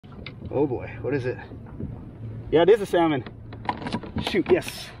Oh boy, what is it? Yeah, it is a salmon. Shoot,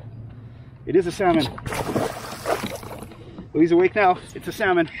 yes. It is a salmon. Oh, he's awake now. It's a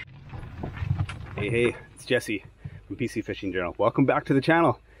salmon. Hey, it's Jesse from PC Fishing Journal. Welcome back to the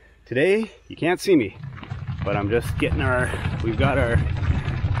channel. Today, you can't see me, but I'm just getting we've got our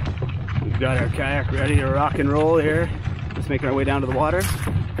kayak ready to rock and roll here. Just making our way down to the water.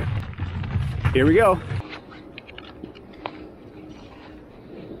 Here we go.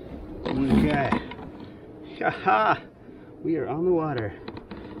 Okay. Haha! We are on the water.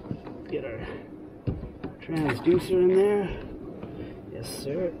 Get our transducer in there. Yes,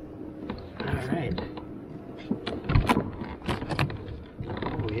 sir. Alright.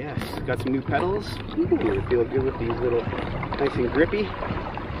 Oh, yes. Got some new pedals. Ooh, they feel good with these little nice and grippy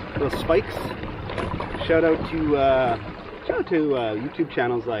little spikes. Shout out to YouTube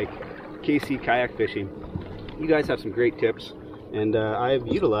channels like KC Kayak Fishing. You guys have some great tips, and I've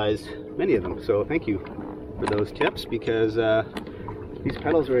utilized many of them. So thank you for those tips, because these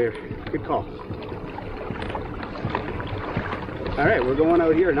pedals were a good call. Alright, we're going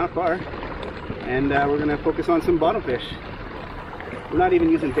out here, not far, and we're going to focus on some bottom fish. We're not even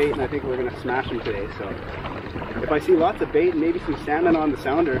using bait, and I think we're going to smash them today. So if I see lots of bait and maybe some salmon on the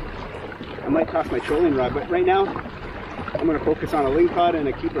sounder, I might toss my trolling rod, but right now I'm going to focus on a lingcod and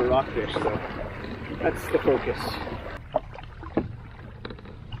a keeper rockfish, so that's the focus.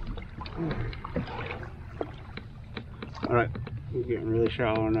 Alright, we're getting really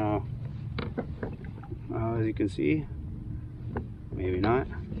shallow now. As you can see, maybe not,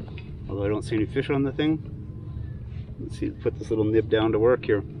 although I don't see any fish on the thing. Let's see, put this little nib down to work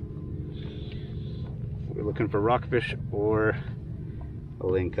here. We're looking for rockfish or a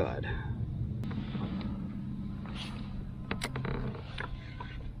lingcod.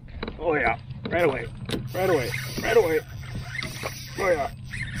 Oh yeah, right away, right away, right away. Oh yeah,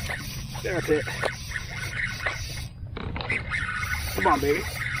 that's it. Come on, baby.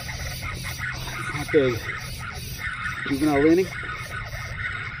 Not big. Juvenile leaning.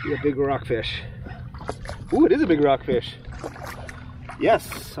 You got big rockfish. Ooh, it is a big rockfish.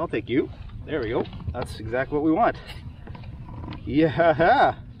 Yes, I'll take you. There we go. That's exactly what we want.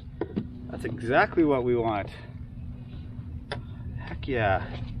 Yeah, that's exactly what we want. Heck yeah.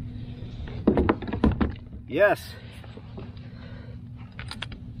 Yes.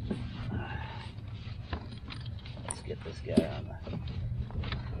 Let's get this guy on the...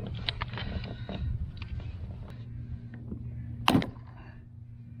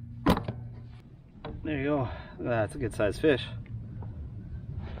 There you go. That's a good sized fish.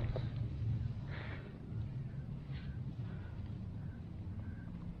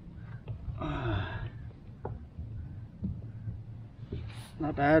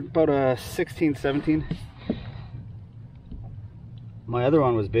 Not bad, about a 16, 17. My other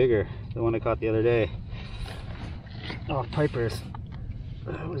one was bigger, the one I caught the other day. Oh, Piper's.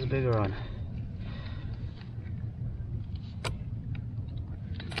 That was a bigger one.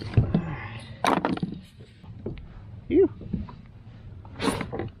 Phew.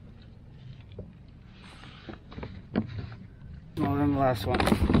 Smaller than the last one,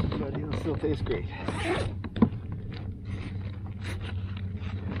 but he'll still taste great.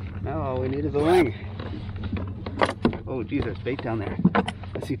 Now all we need is a ling. Oh geez, there's bait down there.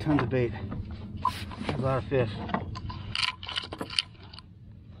 I see tons of bait. There's a lot of fish.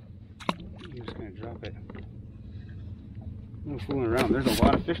 You're just gonna drop it. No fooling around. There's a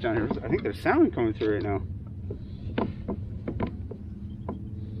lot of fish down here. I think there's salmon coming through right now.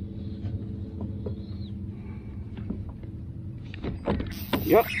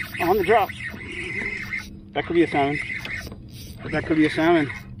 Yep, on the drop. That could be a salmon. That could be a salmon.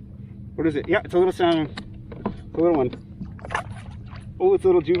 What is it? Yeah, it's a little salmon. It's a little one. Oh, it's a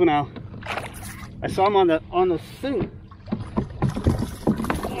little juvenile. I saw him on the thing.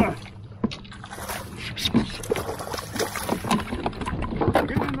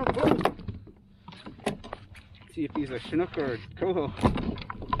 Get in the boat. See if he's a Chinook or a coho.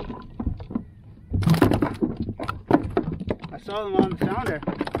 I saw them on the sounder.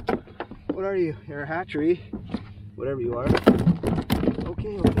 What are you? You're a hatchery. Whatever you are.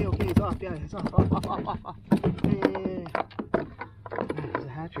 Okay, it's off, yeah, it's off. Yeah. There's a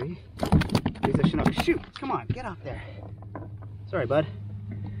hatchery. There's a Chinook. Shoot, come on, get up there. Sorry, bud.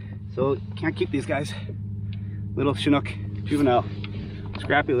 So, can't keep these guys. Little Chinook, juvenile,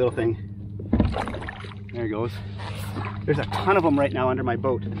 scrappy little thing. There he goes. There's a ton of them right now under my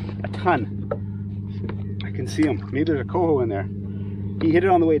boat. A ton. I can see them. Maybe there's a coho in there. He hit it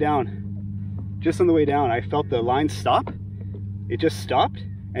on the way down. Just on the way down, I felt the line stop. It just stopped,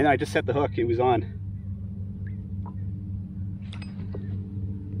 and I just set the hook. It was on.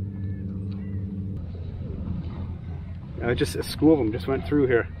 Just a school of them just went through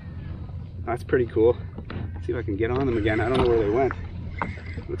here. That's pretty cool. Let's see if I can get on them again. I don't know where they went.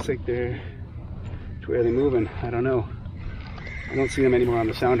 Looks like they're... Where are they moving? I don't know. I don't see them anymore on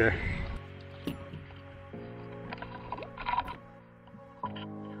the sounder.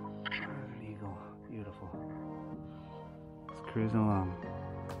 Eagle, beautiful. It's cruising along.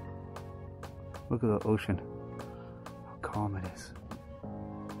 Look at the ocean. How calm it is.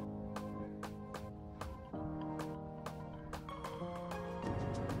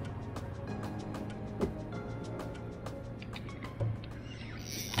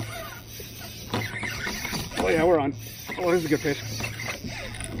 Oh yeah, we're on. Oh, this is a good fish.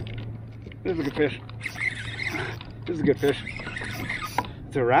 This is a good fish. This is a good fish.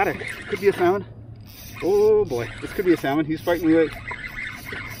 It's erratic. Could be a salmon. Oh boy, this could be a salmon. He's fighting me right.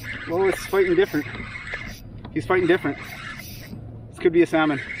 Well, it's fighting different. He's fighting different. This could be a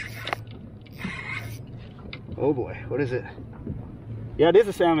salmon. Oh boy, what is it? Yeah, it is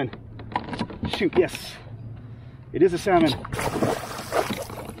a salmon. Shoot, yes. It is a salmon.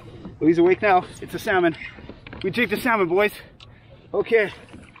 Oh, he's awake now. It's a salmon. We jigged a salmon, boys. Okay.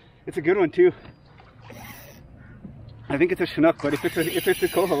 It's a good one too. I think it's a Chinook, but if it's a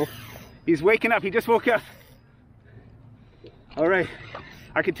coho, he's waking up. He just woke up. All right.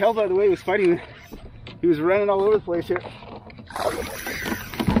 I could tell by the way he was fighting. He was running all over the place here.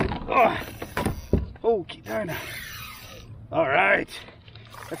 Oh, keep going. All right.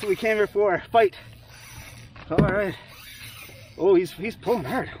 That's what we came here for. Fight. All right. Oh, he's pulling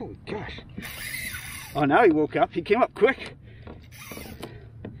hard. Holy gosh. Oh, now he woke up. He came up quick.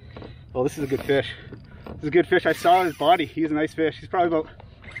 Oh, this is a good fish. This is a good fish. I saw his body. He's a nice fish. He's probably about,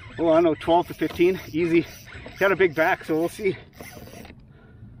 oh, I don't know, 12 to 15. Easy. He's got a big back, so we'll see.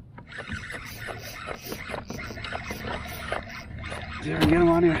 See if we can get him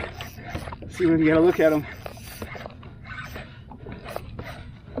on here. See if we can get a look at him.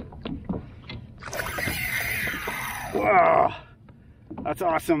 Wow. That's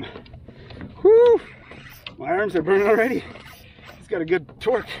awesome. Whoo! My arms are burning already. He's got a good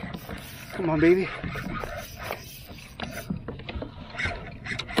torque. Come on, baby.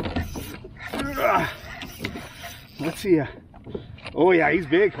 Let's see. Oh yeah, he's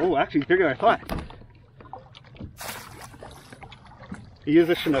big. Oh, actually, he's bigger than I thought. He is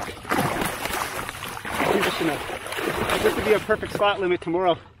a Chinook. He's a Chinook. This would be a perfect slot limit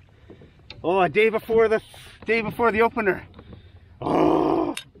tomorrow. Oh, a day before the opener.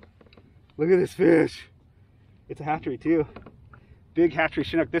 Oh, look at this fish. It's a hatchery too. Big hatchery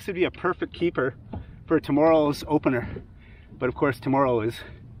Chinook. This would be a perfect keeper for tomorrow's opener. But of course tomorrow is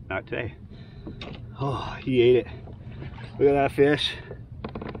not today. Oh, he ate it. Look at that fish.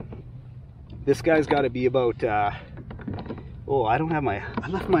 This guy's got to be about, oh, I don't have my, I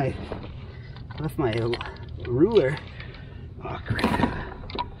left my ruler. Oh, great.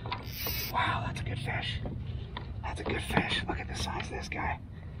 Wow, that's a good fish. That's a good fish. Look at the size of this guy.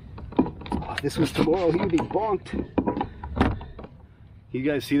 Oh, if this was tomorrow, he would be bonked. You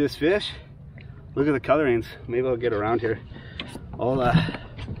guys see this fish? Look at the colorings. Maybe I'll get around here. I'll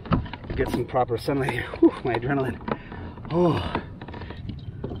get some proper sunlight here. Whew, my adrenaline. Oh,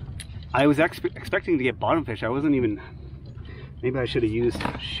 I was expecting to get bottom fish. I wasn't even. Maybe I should have used.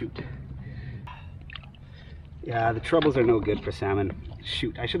 Shoot. Yeah, the troubles are no good for salmon.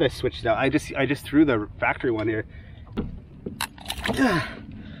 Shoot, I should have switched it out. I just threw the factory one here.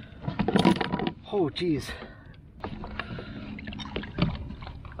 Oh, geez.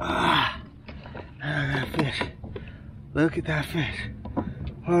 Ah, look at that fish. Look at that fish.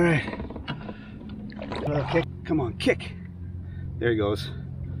 All right. Kick. Come on, kick. There he goes.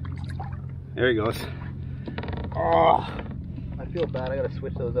 There he goes. Oh, I feel bad. I gotta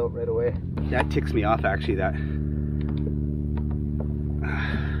switch those out right away. That ticks me off, actually. That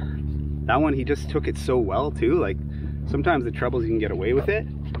one, he just took it so well too. Like sometimes the troubles you can get away with it,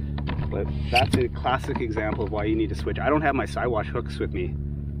 but that's a classic example of why you need to switch. I don't have my Siwash hooks with me.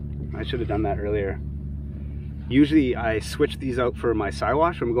 I should have done that earlier. Usually I switch these out for my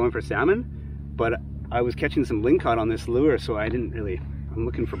Siwash when I'm going for salmon, but I was catching some lingcod on this lure, so I didn't really. I'm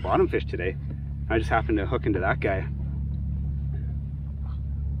looking for bottom fish today. I just happened to hook into that guy.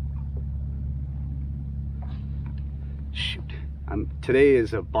 Shoot. Today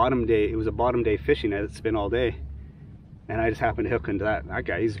is a bottom day. It was a bottom day fishing. It's been all day. And I just happened to hook into that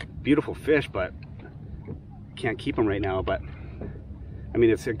guy. He's a beautiful fish, but can't keep him right now. But I mean,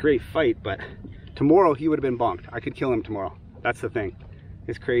 it's a great fight, but tomorrow he would have been bonked. I could kill him tomorrow. That's the thing.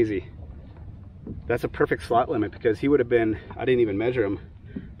 It's crazy. That's a perfect slot limit because he would have been, I didn't even measure him,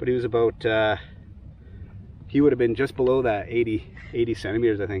 but he was about, he would have been just below that 80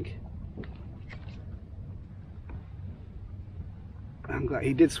 centimeters, I think. I'm glad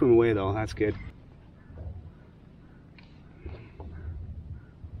he did swim away though. That's good.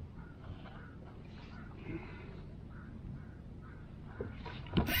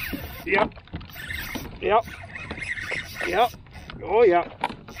 Yep. Yep. Yep. Oh yeah.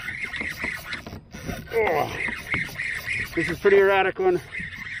 Oh. This is pretty erratic one.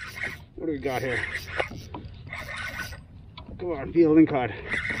 What do we got here? Come on, be a lingcod.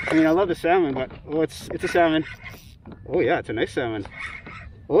 I mean, I love the salmon, but oh, it's a salmon. Oh yeah, it's a nice salmon.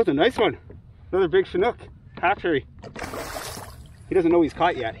 Oh, it's a nice one. Another big Chinook hatchery. He doesn't know he's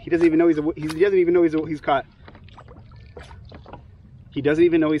caught yet. He doesn't even know he doesn't even know he's caught. He doesn't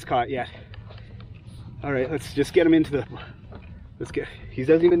even know he's caught yet. All right, let's just get him into the. He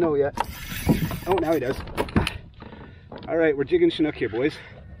doesn't even know yet. Oh, now he does. All right, we're jigging Chinook here, boys.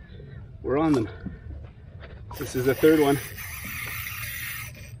 We're on them. This is the third one.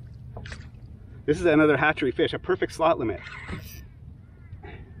 This is another hatchery fish, a perfect slot limit.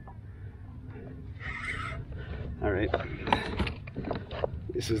 All right.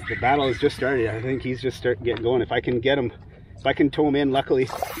 The battle has just started. I think he's just getting going. If I can get him, if I can tow him in, luckily.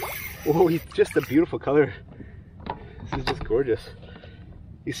 Oh, he's just a beautiful color. This is just gorgeous.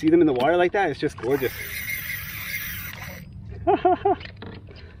 You see them in the water like that? It's just gorgeous.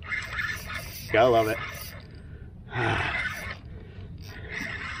 Gotta love it.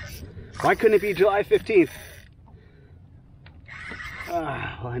 Why couldn't it be July 15th? Well,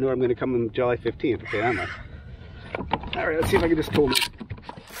 I know I'm going to come on July 15th. Okay, I'm all right, let's see if I can just tow him.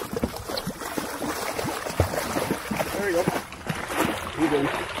 There we go. He's in.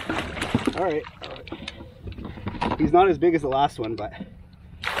 All right. He's not as big as the last one, but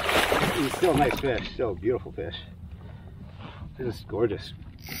he's still a nice fish. Still a beautiful fish. Just gorgeous.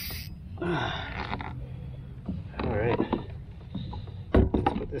 All right.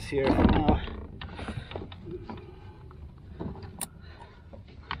 Let's put this here for now.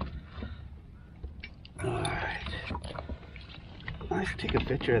 All right. I should take a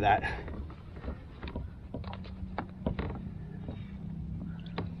picture of that.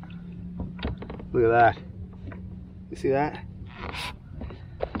 Look at that. You see that?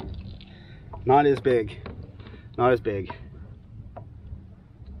 Not as big. Not as big.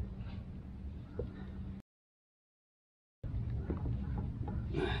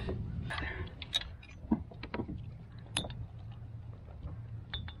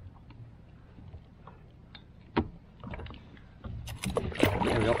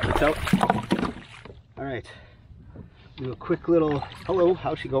 There we go. It's out. All right. Do a quick little hello.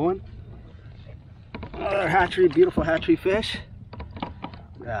 How's she going? Another hatchery, beautiful hatchery fish.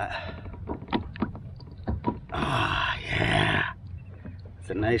 Yeah. It's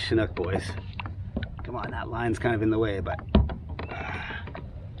a nice Chinook, boys. Come on, that line's kind of in the way, but.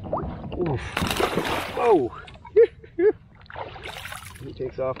 Oof. Whoa! He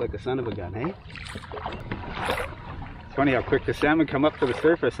takes off like a son of a gun, eh? It's funny how quick the salmon come up to the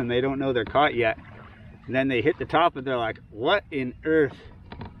surface and they don't know they're caught yet. And then they hit the top and they're like, what in earth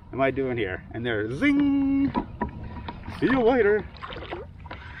am I doing here? And they're zing! See you later!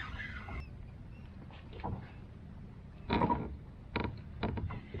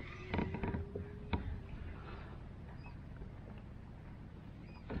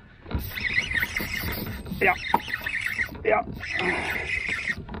 Yeah. Yeah.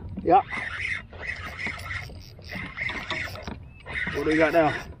 Yeah. What do we got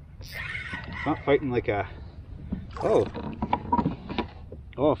now? Not fighting like a... Oh.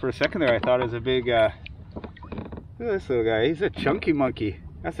 Oh, for a second there I thought it was a big... Look at this little guy. He's a chunky monkey.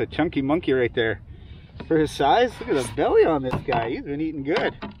 That's a chunky monkey right there. For his size, look at the belly on this guy. He's been eating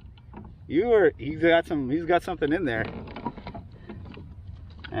good. He's got something in there.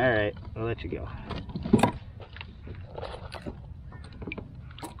 All right, I'll let you go.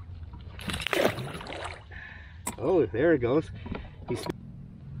 Oh, there it goes.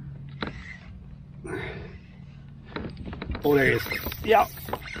 Oh, there he is. Yeah.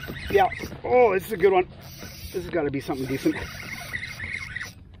 Yeah. Oh, this is a good one. This has got to be something decent.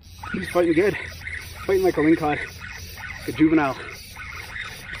 He's fighting good. Fighting like a lingcod. A juvenile.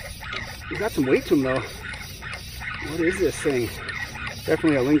 He's got some weight to him, though. What is this thing?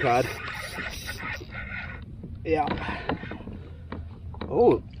 Definitely a lingcod. Yeah.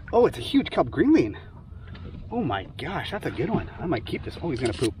 Oh, it's a huge kelp greenling. Oh my gosh, that's a good one. I might keep this. Oh, he's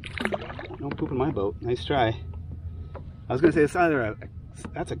gonna poop. Don't poop in my boat. Nice try. I was gonna say it's either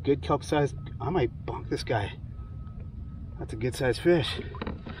that's a good kelp size. I might bonk this guy. That's a good sized fish.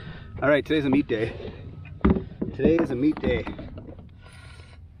 All right, today's a meat day. Today is a meat day.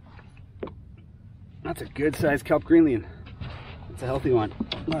 That's a good sized kelp greenling. It's a healthy one.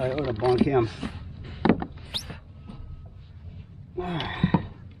 All right, I'm gonna bonk him.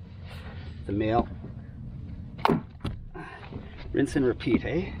 The male. Rinse and repeat,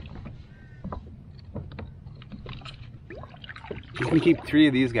 eh? You can keep 3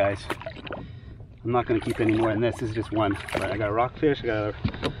 of these guys. I'm not going to keep any more than this. This is just one. But I got a rockfish. I got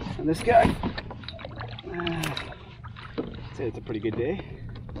this guy. I'd say it's a pretty good day.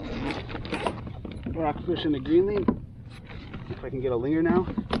 Rockfish in the greenling. If I can get a linger now,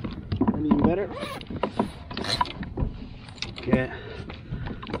 that'd be even better. Okay,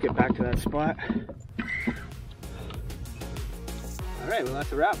 let's get back to that spot. All right, well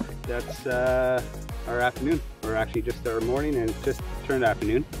that's a wrap. That's our afternoon, or actually just our morning, and it's just turned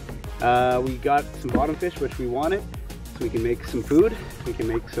afternoon. We got some bottom fish, which we wanted, so we can make some food. We can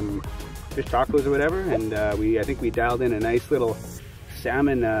make some fish tacos or whatever, and I think we dialed in a nice little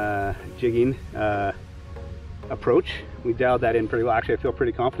salmon jigging approach. We dialed that in pretty well. Actually, I feel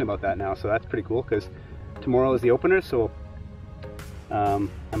pretty confident about that now, so that's pretty cool, because tomorrow is the opener, so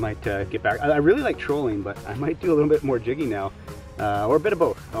I might get back. I really like trolling, but I might do a little bit more jigging now, or a bit of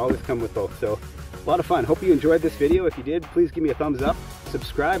both. I always come with both, so a lot of fun. Hope you enjoyed this video. If you did, please give me a thumbs up,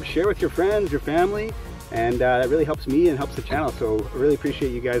 subscribe, share with your friends, your family, and that really helps me and helps the channel. So I really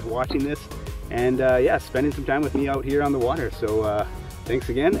appreciate you guys watching this, and yeah, spending some time with me out here on the water. So thanks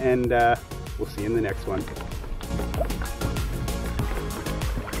again, and we'll see you in the next one.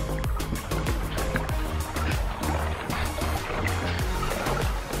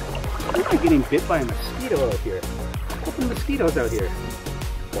 I'm getting bit by a mosquito out here. Look at the mosquitoes out here.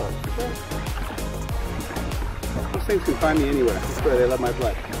 Those things can find me anywhere. I swear they love my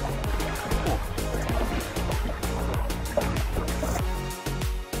blood.